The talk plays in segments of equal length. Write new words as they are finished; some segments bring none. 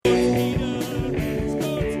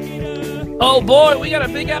Oh boy, we got a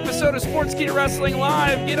big episode of Sportskeeda Wrestling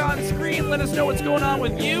Live. Get on screen, let us know what's going on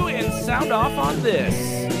with you, and sound off on this.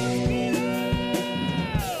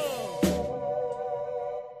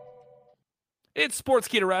 It's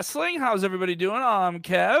Sportskeeda Wrestling. How's everybody doing? I'm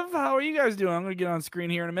Kev. How are you guys doing? I'm going to get on screen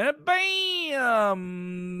here in a minute.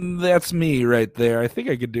 Bam! That's me right there. I think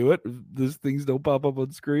I could do it. These things don't pop up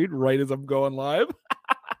on screen right as I'm going live.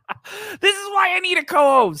 This is why I need a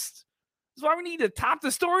co-host. This is why we need to top the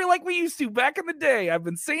story like we used to back in the day. I've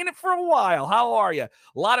been saying it for a while. How are you? A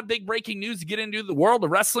lot of big breaking news to get into the world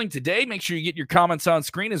of wrestling today. Make sure you get your comments on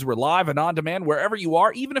screen as we're live and on demand wherever you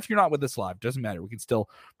are, even if you're not with us live. Doesn't matter. We can still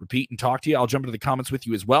repeat and talk to you. I'll jump into the comments with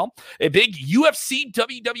you as well. A big UFC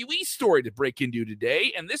WWE story to break into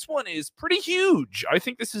today, and this one is pretty huge. I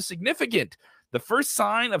think this is significant. The first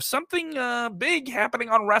sign of something big happening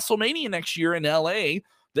on WrestleMania next year in LA.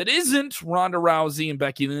 That isn't Ronda Rousey and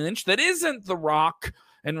Becky Lynch. That isn't The Rock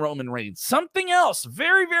and Roman Reigns. Something else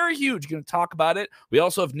very, very huge. Going to talk about it. We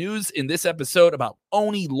also have news in this episode about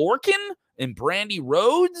Oni Lorcan and Brandy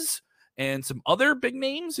Rhodes and some other big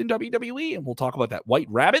names in WWE. And we'll talk about that White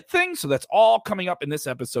Rabbit thing. So that's all coming up in this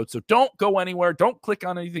episode. So don't go anywhere. Don't click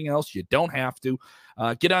on anything else. You don't have to.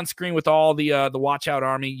 Get on screen with all the Watch Out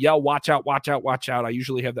Army. Yell, watch out, watch out, watch out. I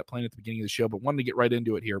usually have that playing at the beginning of the show, but wanted to get right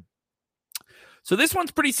into it here. So this one's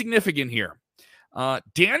pretty significant here.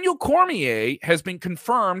 Daniel Cormier has been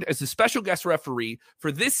confirmed as a special guest referee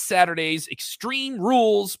for this Saturday's Extreme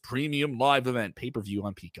Rules Premium Live event, pay-per-view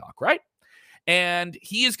on Peacock, right? And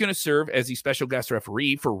he is going to serve as the special guest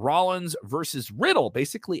referee for Rollins versus Riddle,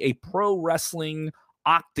 basically a pro wrestling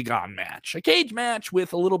octagon match, a cage match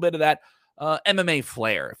with a little bit of that MMA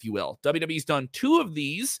flair, if you will. WWE's done 2 of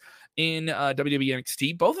these in WWE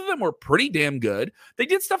NXT. Both of them were pretty damn good. They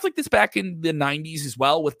did stuff like this back in the 90s as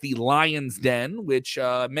well with the Lion's Den, which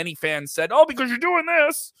many fans said, oh, because you're doing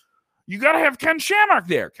this, you got to have Ken Shamrock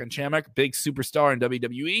there. Ken Shamrock, big superstar in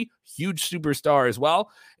WWE, huge superstar as well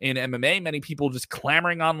in MMA. Many people just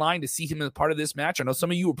clamoring online to see him as part of this match. I know some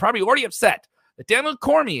of you were probably already upset that Daniel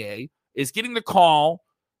Cormier is getting the call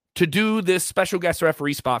to do this special guest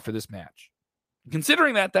referee spot for this match.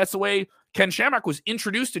 Considering that, that's the way Ken Shamrock was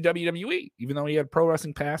introduced to WWE, even though he had pro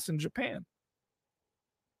wrestling past in Japan.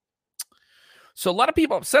 So a lot of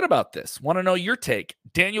people upset about this. Want to know your take.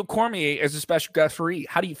 Daniel Cormier as a special guest referee.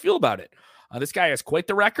 How do you feel about it? This guy has quite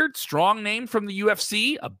the record. Strong name from the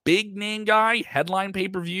UFC. A big name guy. Headline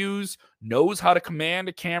pay-per-views. Knows how to command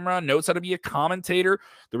a camera. Knows how to be a commentator.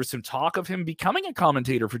 There was some talk of him becoming a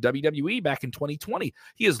commentator for WWE back in 2020.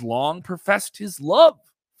 He has long professed his love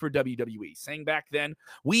for WWE, saying back then,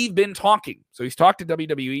 we've been talking. So he's talked to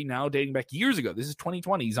WWE now dating back years ago. This is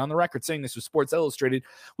 2020. He's on the record saying this with Sports Illustrated.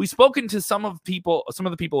 We've spoken to some of the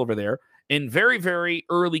people over there in very, very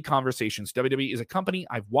early conversations. WWE is a company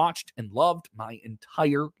I've watched and loved my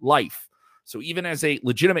entire life. So even as a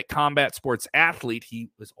legitimate combat sports athlete, he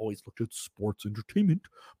has always looked at sports entertainment,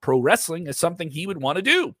 pro wrestling, as something he would want to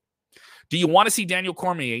do. Do you want to see Daniel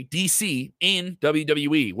Cormier, DC, in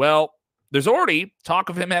WWE? Well, there's already talk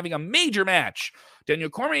of him having a major match. Daniel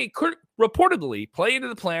Cormier could reportedly play into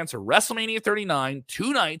the plans for WrestleMania 39,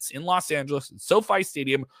 2 nights in Los Angeles at SoFi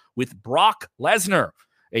Stadium with Brock Lesnar,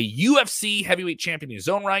 a UFC heavyweight champion in his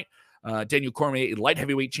own right. Daniel Cormier, a light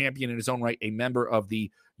heavyweight champion in his own right, a member of the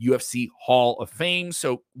UFC Hall of Fame.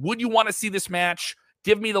 So would you want to see this match?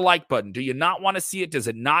 Give me the like button. Do you not want to see it? Does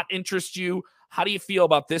it not interest you? How do you feel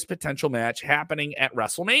about this potential match happening at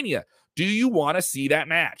WrestleMania? Do you want to see that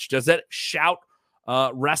match? Does that shout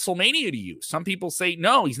WrestleMania to you? Some people say,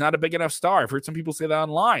 no, he's not a big enough star. I've heard some people say that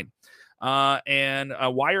online. And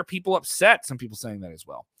why are people upset? Some people saying that as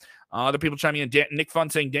well. Other people chiming in. Nick Fun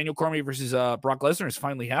saying Daniel Cormier versus Brock Lesnar is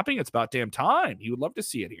finally happening. It's about damn time. He would love to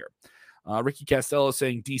see it here. Ricky Castello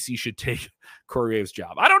saying DC should take Corey Graves'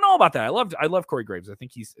 job. I don't know about that. I love Corey Graves. I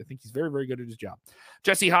think he's very, very good at his job.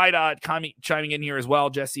 Jesse Hyde chiming in here as well.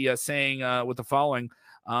 Jesse saying with the following.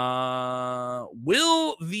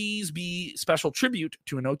 Will these be special tribute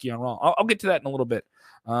to Inoki on Raw? I'll get to that in a little bit.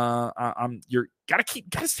 You're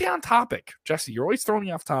gotta stay on topic, Jesse. You're always throwing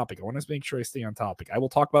me off topic. I want to make sure I stay on topic. I will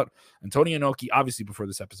talk about Antonio Inoki obviously before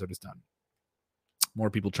this episode is done.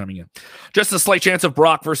 More people chiming in. Just a slight chance of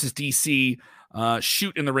Brock versus DC.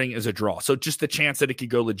 Shoot in the ring is a draw. So just the chance that it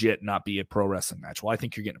could go legit and not be a pro wrestling match. Well, I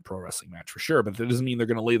think you're getting a pro wrestling match for sure, but that doesn't mean they're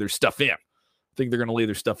going to lay their stuff in. I think they're going to lay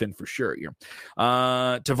their stuff in for sure here.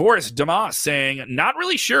 Tavoris Damas saying, not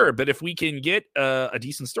really sure, but if we can get a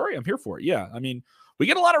decent story, I'm here for it. Yeah, I mean, we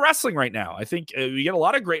get a lot of wrestling right now. I think we get a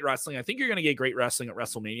lot of great wrestling. I think you're going to get great wrestling at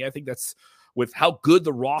WrestleMania. I think that's, with how good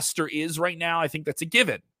the roster is right now, I think that's a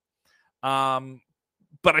given.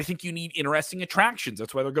 But I think you need interesting attractions.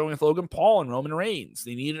 That's why they're going with Logan Paul and Roman Reigns.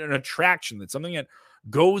 They need an attraction that's something that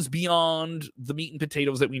goes beyond the meat and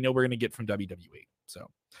potatoes that we know we're going to get from WWE. So,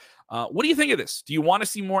 what do you think of this? Do you want to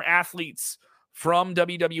see more athletes from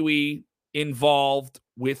WWE involved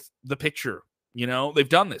with the picture? You know, they've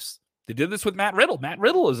done this. They did this with Matt Riddle. Matt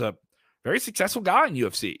Riddle is a very successful guy in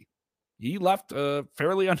UFC. He left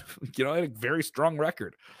fairly, had a very strong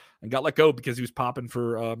record and got let go because he was popping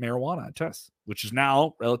for marijuana tests, which is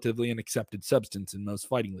now relatively an accepted substance in most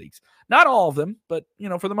fighting leagues. Not all of them, but,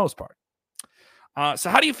 for the most part.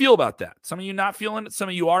 So how do you feel about that? Some of you not feeling it. Some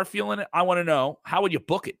of you are feeling it. I want to know, how would you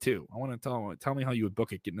book it too? I want to tell me how you would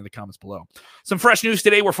book it. Get into the comments below. Some fresh news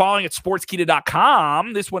today. We're following at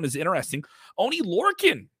sportskeeda.com. This one is interesting. Oney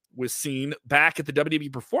Lorcan was seen back at the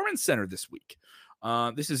WWE Performance Center this week.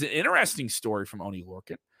 This is an interesting story from Oney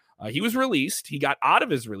Lorcan. He was released. He got out of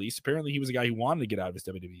his release. Apparently, he was a guy who wanted to get out of his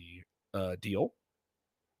WWE deal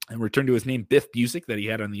and returned to his name, Biff Busick, that he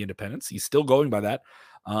had on the Independents. He's still going by that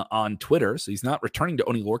on Twitter, so he's not returning to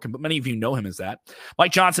Oney Lorcan, but many of you know him as that.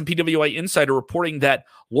 Mike Johnson, PWI Insider, reporting that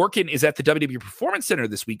Lorcan is at the WWE Performance Center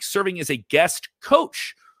this week, serving as a guest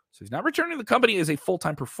coach. So he's not returning to the company as a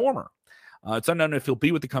full-time performer. It's unknown if he'll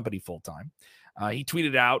be with the company full-time. He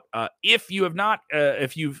tweeted out, if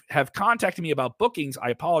you have contacted me about bookings, I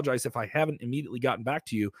apologize if I haven't immediately gotten back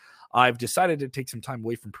to you. I've decided to take some time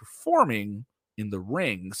away from performing in the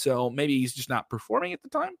ring. So maybe he's just not performing at the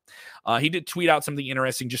time. He did tweet out something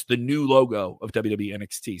interesting, just the new logo of WWE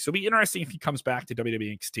NXT. So it'll be interesting if he comes back to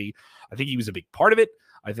WWE NXT. I think he was a big part of it.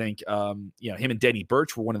 I think, him and Danny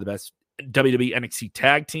Burch were one of the best WWE NXT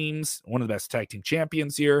tag teams, one of the best tag team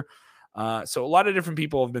champions here. So a lot of different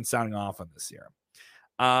people have been sounding off on this here.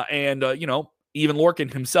 Even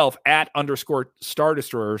Lorcan himself at _Star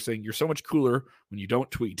Destroyer saying, you're so much cooler when you don't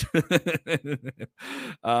tweet.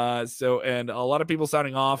 And a lot of people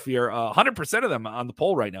sounding off here, 100% of them on the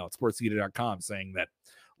poll right now at sportskeeda.com saying that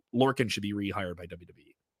Lorcan should be rehired by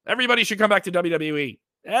WWE. Everybody should come back to WWE.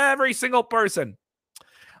 Every single person.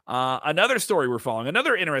 Another story we're following,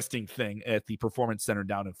 another interesting thing at the Performance Center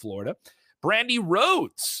down in Florida. Brandy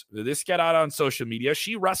Rhodes, this got out on social media.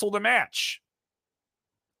 She wrestled a match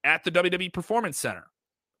at the WWE Performance Center.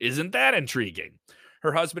 Isn't that intriguing?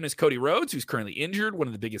 Her husband is Cody Rhodes, who's currently injured, one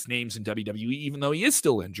of the biggest names in WWE, even though he is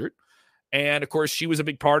still injured. And, of course, she was a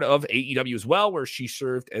big part of AEW as well, where she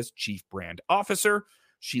served as chief brand officer.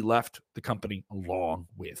 She left the company along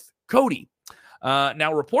with Cody.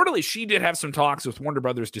 Now, reportedly, she did have some talks with Warner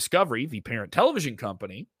Brothers Discovery, the parent television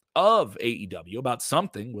company of AEW, about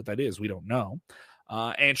something. What that is, we don't know.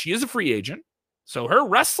 And she is a free agent. So her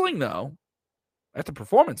wrestling, though, at the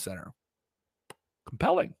Performance Center,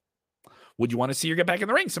 compelling. Would you want to see her get back in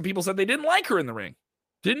the ring? Some people said they didn't like her in the ring,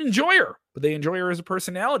 didn't enjoy her, but they enjoy her as a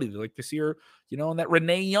personality. They like to see her, in that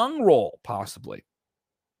Renee Young role, possibly.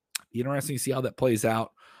 Be interesting to see how that plays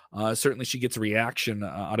out. Certainly she gets a reaction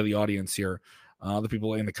out of the audience here. The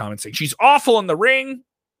people in the comments saying she's awful in the ring.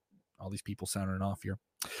 All these people sounding off here.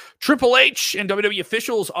 Triple H and WWE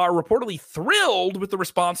officials are reportedly thrilled with the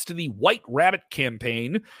response to the White Rabbit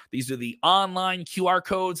campaign. These are the online QR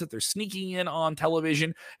codes that they're sneaking in on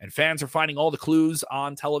television, and fans are finding all the clues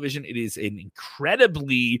on television. It is an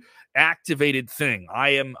incredibly activated thing. I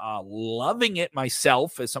am loving it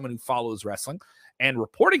myself as someone who follows wrestling and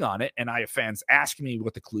reporting on it, and I have fans asking me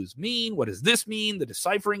what the clues mean. What does this mean? The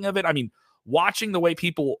deciphering of it. I mean, watching the way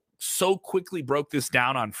people so quickly broke this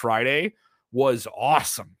down on Friday was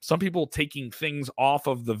awesome. Some people taking things off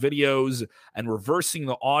of the videos and reversing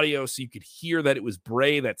the audio so you could hear that it was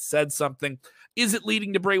Bray that said something. Is it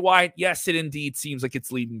leading to Bray Wyatt? Yes, it indeed seems like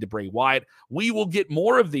it's leading to Bray Wyatt. We will get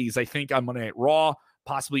more of these, I think, on Monday Night Raw,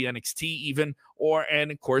 possibly NXT even,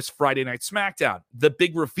 and of course, Friday Night SmackDown. The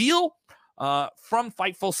big reveal from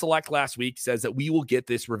Fightful Select last week says that we will get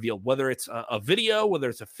this revealed, whether it's a video, whether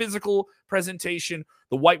it's a physical presentation.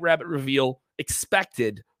 The White Rabbit reveal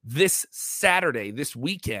expected this Saturday, this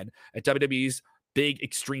weekend at WWE's big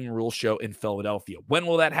Extreme Rules show in Philadelphia. When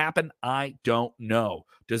will that happen? I don't know.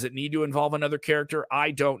 Does it need to involve another character? I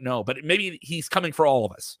don't know. But maybe he's coming for all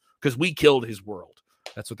of us because we killed his world.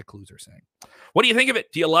 That's what the clues are saying. What do you think of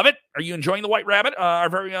it? Do you love it? Are you enjoying the White Rabbit? Our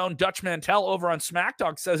very own Dutch Mantel over on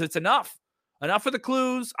SmackDog says it's enough. Enough of the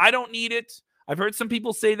clues. I don't need it. I've heard some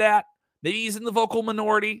people say that. Maybe he's in the vocal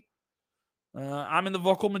minority. I'm in the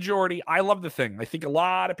vocal majority. I love the thing. I think a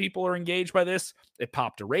lot of people are engaged by this. It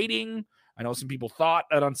popped a rating. I know some people thought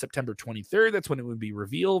that on September 23rd, that's when it would be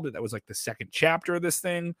revealed. That was like the second chapter of this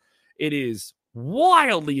thing. It is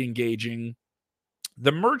wildly engaging.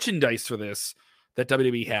 The merchandise for this that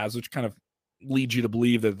WWE has, which kind of leads you to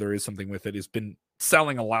believe that there is something with it, has been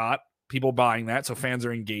selling a lot. people buying that. So fans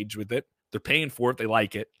are engaged with it. They're paying for it. They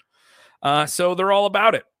like it. So they're all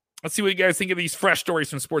about it. Let's see what you guys think of these fresh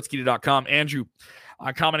stories from sportskeeda.com. Andrew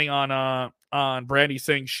commenting on Brandy,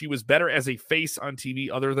 saying she was better as a face on TV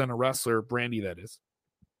other than a wrestler. Brandy, that is.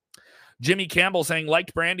 Jimmy Campbell saying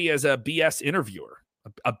liked Brandy as a BS interviewer.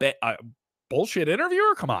 A bullshit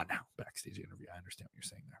interviewer? Come on now. Backstage interview. I understand what you're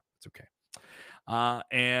saying there. It's okay.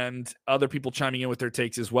 And other people chiming in with their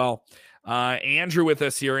takes as well. Andrew with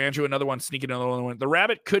us here. Andrew, another one, sneaking another one. The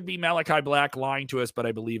rabbit could be Malachi Black lying to us, but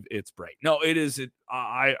I believe it's Bray. No, it is.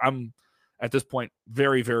 I'm at this point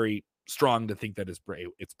very, very strong to think that it's Bray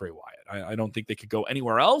Wyatt. I don't think they could go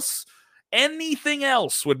anywhere else. Anything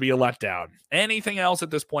else would be a letdown. Anything else at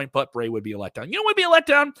this point but Bray would be a letdown. You know what would be a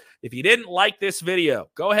letdown? If you didn't like this video,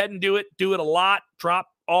 go ahead and do it. Do it a lot. Drop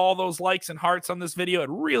all those likes and hearts on this video. It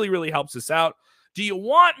really, really helps us out. Do you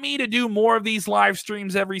want me to do more of these live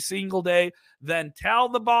streams every single day? Then tell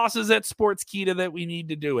the bosses at Sportskeeda that we need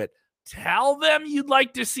to do it. Tell them you'd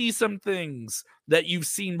like to see some things that you've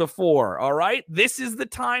seen before, all right? This is the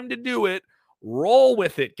time to do it. Roll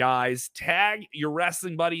with it, guys. Tag your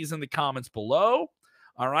wrestling buddies in the comments below.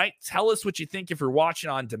 All right. Tell us what you think if you're watching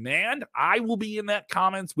on demand. I will be in that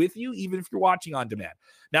comments with you, even if you're watching on demand.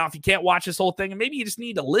 Now, if you can't watch this whole thing and maybe you just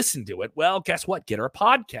need to listen to it, well, guess what? Get our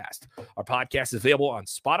podcast. Our podcast is available on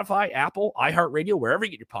Spotify, Apple, iHeartRadio, wherever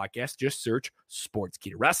you get your podcast. Just search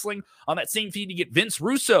Sportskeeda Wrestling. On that same feed, you get Vince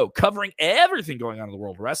Russo covering everything going on in the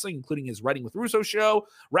world of wrestling, including his Writing with Russo show,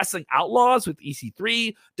 Wrestling Outlaws with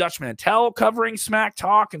EC3, Dutch Mantel covering Smack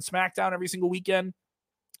Talk and SmackDown every single weekend.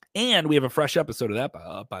 And we have a fresh episode of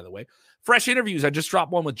that, by the way. Fresh interviews. I just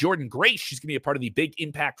dropped one with Jordan Grace. She's going to be a part of the Big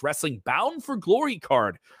Impact Wrestling Bound for Glory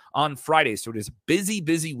card on Friday. So it is a busy,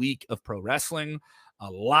 busy week of pro wrestling.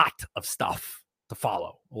 A lot of stuff to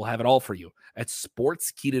follow. We'll have it all for you at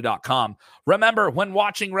sportskeeda.com. Remember, when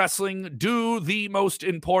watching wrestling, do the most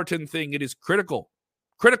important thing. It is critical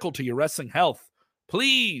to your wrestling health.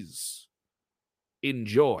 Please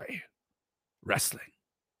enjoy wrestling.